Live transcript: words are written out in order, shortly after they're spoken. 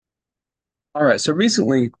All right, so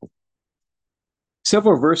recently,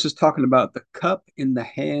 several verses talking about the cup in the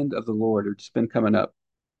hand of the Lord have just been coming up,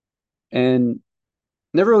 and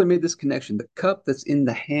never really made this connection. The cup that's in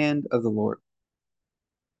the hand of the Lord.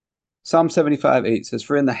 Psalm 75:8 says,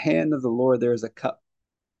 "For in the hand of the Lord there is a cup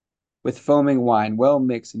with foaming wine, well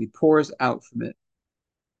mixed, and he pours out from it,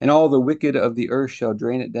 and all the wicked of the earth shall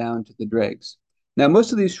drain it down to the dregs." Now,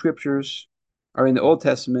 most of these scriptures are in the Old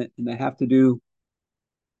Testament, and they have to do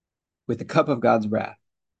with the cup of God's wrath.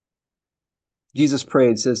 Jesus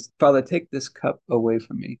prayed, says, "Father, take this cup away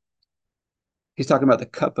from me." He's talking about the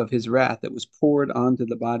cup of his wrath that was poured onto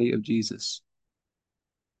the body of Jesus.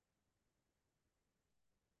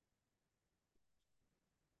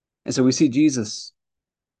 And so we see Jesus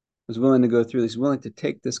was willing to go through this, willing to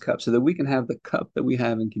take this cup so that we can have the cup that we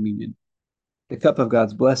have in communion, the cup of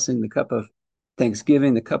God's blessing, the cup of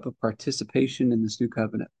thanksgiving, the cup of participation in this new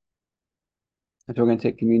covenant. And so we're going to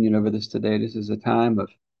take communion over this today. This is a time of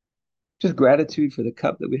just gratitude for the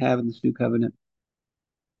cup that we have in this new covenant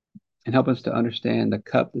and help us to understand the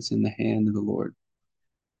cup that's in the hand of the Lord.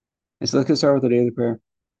 And so let's start with the daily prayer,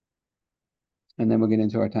 and then we'll get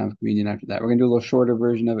into our time of communion after that. We're going to do a little shorter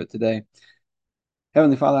version of it today.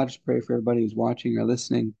 Heavenly Father, I just pray for everybody who's watching or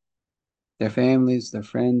listening, their families, their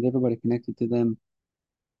friends, everybody connected to them,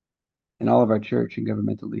 and all of our church and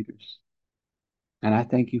governmental leaders. And I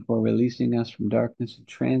thank you for releasing us from darkness and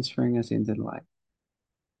transferring us into the light,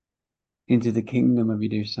 into the kingdom of your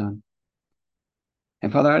dear Son.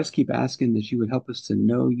 And Father, I just keep asking that you would help us to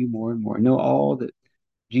know you more and more, know all that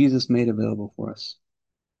Jesus made available for us.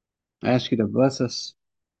 I ask you to bless us,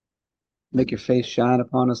 make your face shine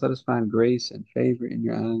upon us. Let us find grace and favor in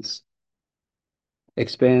your eyes.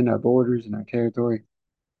 Expand our borders and our territory.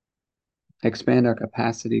 Expand our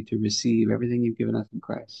capacity to receive everything you've given us in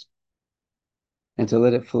Christ, and to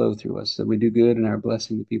let it flow through us so we do good and are a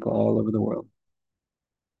blessing to people all over the world.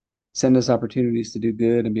 Send us opportunities to do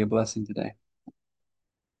good and be a blessing today,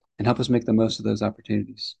 and help us make the most of those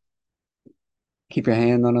opportunities. Keep your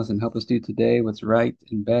hand on us and help us do today what's right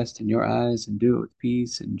and best in your eyes, and do it with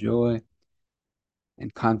peace and joy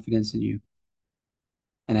and confidence in you.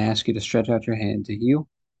 And I ask you to stretch out your hand to heal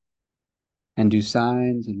and do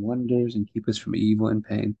signs and wonders and keep us from evil and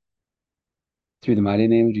pain. Through the mighty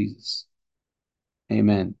name of Jesus.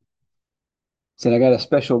 Amen. Said I got a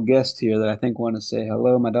special guest here that I think want to say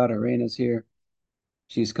hello. My daughter Raina's here.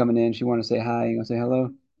 She's coming in. She want to say hi. You want to say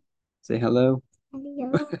hello? Say hello.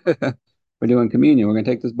 Hello. We're doing communion. We're going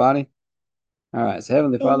to take this body. All right. So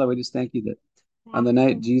Heavenly Thank Father, we just thank you that on the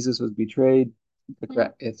night Jesus was betrayed,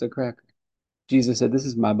 it's a cracker. Jesus said, "This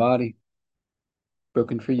is my body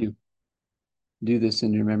broken for you. Do this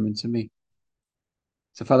in remembrance of me."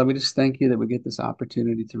 So Father, we just thank you that we get this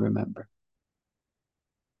opportunity to remember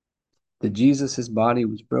that Jesus' body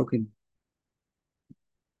was broken.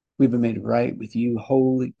 We've been made right with you,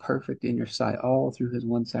 holy, perfect in your sight, all through his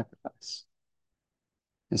one sacrifice.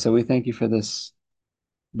 And so we thank you for this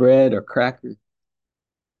bread or cracker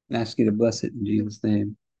and ask you to bless it in Jesus'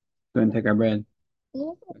 name. Go ahead and take our bread.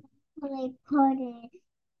 you. Like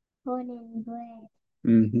put in bread.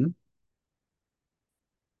 Hmm.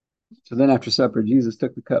 So then after supper, Jesus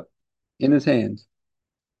took the cup in his hands.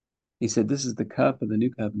 He said, "This is the cup of the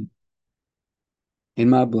new covenant in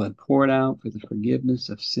my blood, poured out for the forgiveness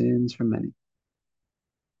of sins for many."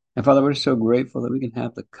 And Father, we're so grateful that we can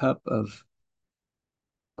have the cup of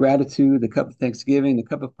gratitude, the cup of thanksgiving, the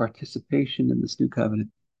cup of participation in this new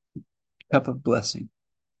covenant, cup of blessing.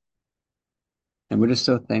 And we're just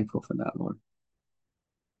so thankful for that, Lord.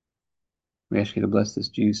 We ask you to bless this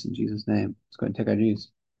juice in Jesus' name. Let's go ahead and take our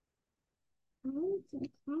juice.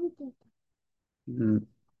 Mhm.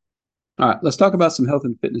 All right, let's talk about some health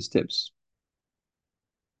and fitness tips.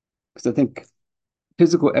 Because I think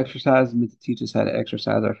physical exercise is meant to teach us how to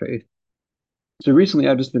exercise our faith. So recently,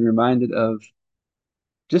 I've just been reminded of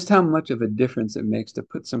just how much of a difference it makes to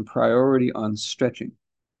put some priority on stretching,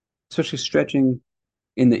 especially stretching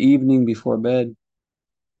in the evening before bed.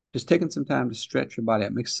 Just taking some time to stretch your body.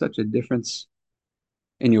 It makes such a difference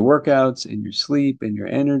in your workouts, in your sleep, in your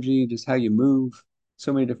energy, just how you move,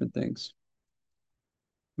 so many different things.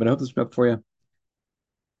 But I hope this is up for you.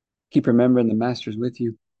 Keep remembering the Master's with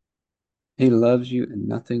you. He loves you and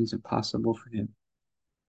nothing's impossible for him.